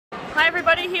Hi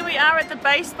everybody, here we are at the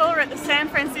baseball. We're at the San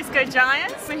Francisco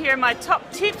Giants. So here are my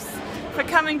top tips for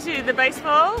coming to the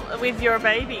baseball with your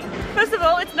baby. First of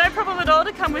all, it's no problem at all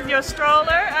to come with your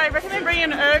stroller. I recommend bringing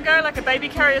an ergo, like a baby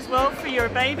carrier as well, for your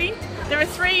baby. There are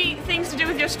three things to do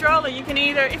with your stroller. You can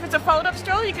either, if it's a fold-up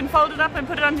stroller, you can fold it up and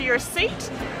put it under your seat.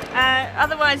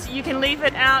 Otherwise, you can leave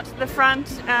it out the front,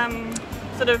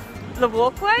 sort of the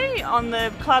walkway on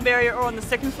the club area or on the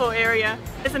second floor area.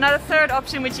 There's another third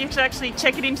option which you can actually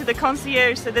check it into the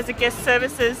concierge, so there's a guest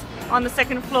services on the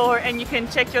second floor and you can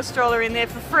check your stroller in there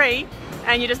for free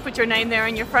and you just put your name there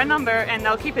and your phone number and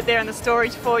they'll keep it there in the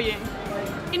storage for you.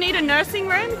 You need a nursing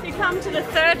room. If you come to the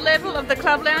third level of the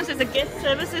club lounge, there's a guest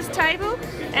services table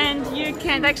and you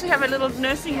can actually have a little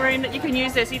nursing room that you can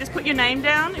use there. So you just put your name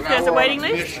down if there's a waiting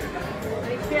list.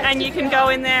 And you can go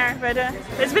in there, but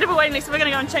there's a bit of a waiting list, so we're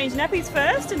going to go and change nappies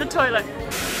first in the toilet.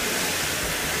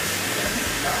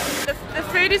 The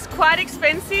food is quite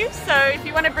expensive, so if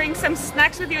you want to bring some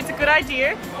snacks with you, it's a good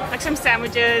idea, like some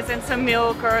sandwiches and some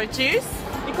milk or a juice.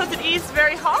 Because it is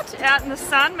very hot out in the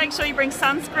sun, make sure you bring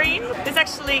sunscreen. There's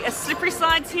actually a slippery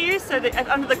slides here, so that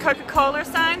under the Coca-Cola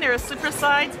sign there are slippery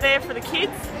slides there for the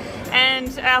kids.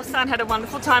 And our son had a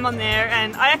wonderful time on there,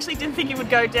 and I actually didn't think he would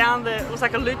go down it was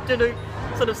like a loop-de-loop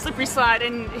sort of slippery slide,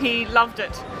 and he loved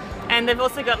it. And they've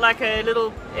also got like a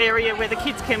little area where the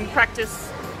kids can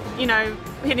practice, you know,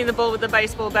 hitting the ball with the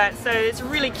baseball bat. So it's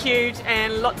really cute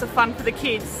and lots of fun for the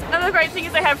kids. Another great thing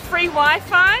is they have free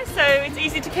Wi-Fi, so it's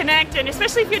easy to connect, and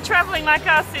especially if you're traveling like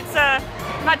us,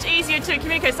 it's much easier to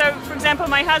communicate. So for example,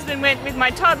 my husband went with my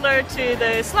toddler to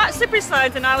the slippery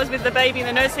slides and I was with the baby in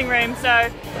the nursing room,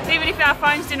 so even if our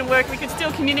phones didn't work, we could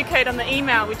still communicate on the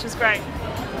email, which is great.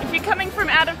 If you're coming from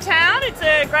out of town, it's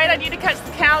a great idea to catch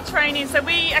the Cal train in. So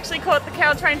we actually caught the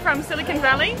Cal train from Silicon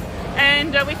Valley,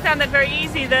 and we found that very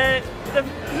easy.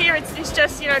 Here it's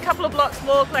just, you know, a couple of blocks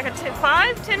walk, like a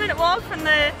 5-10 minute walk from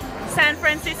the San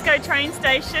Francisco train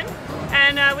station,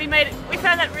 and we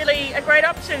found that really a great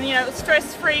option. You know, it was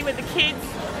stress-free with the kids,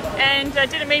 and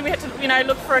didn't mean we had to, you know,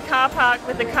 look for a car park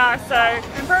with the car. So,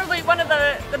 and probably one of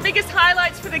the biggest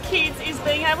highlights for the kids is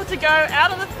being able to go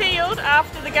out on the field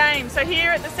after the game. So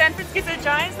here at the San Francisco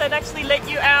Giants, they'd actually let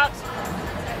you out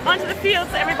onto the field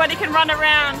so everybody can run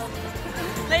around.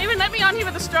 They even let me on here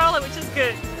with a stroller, which is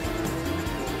good.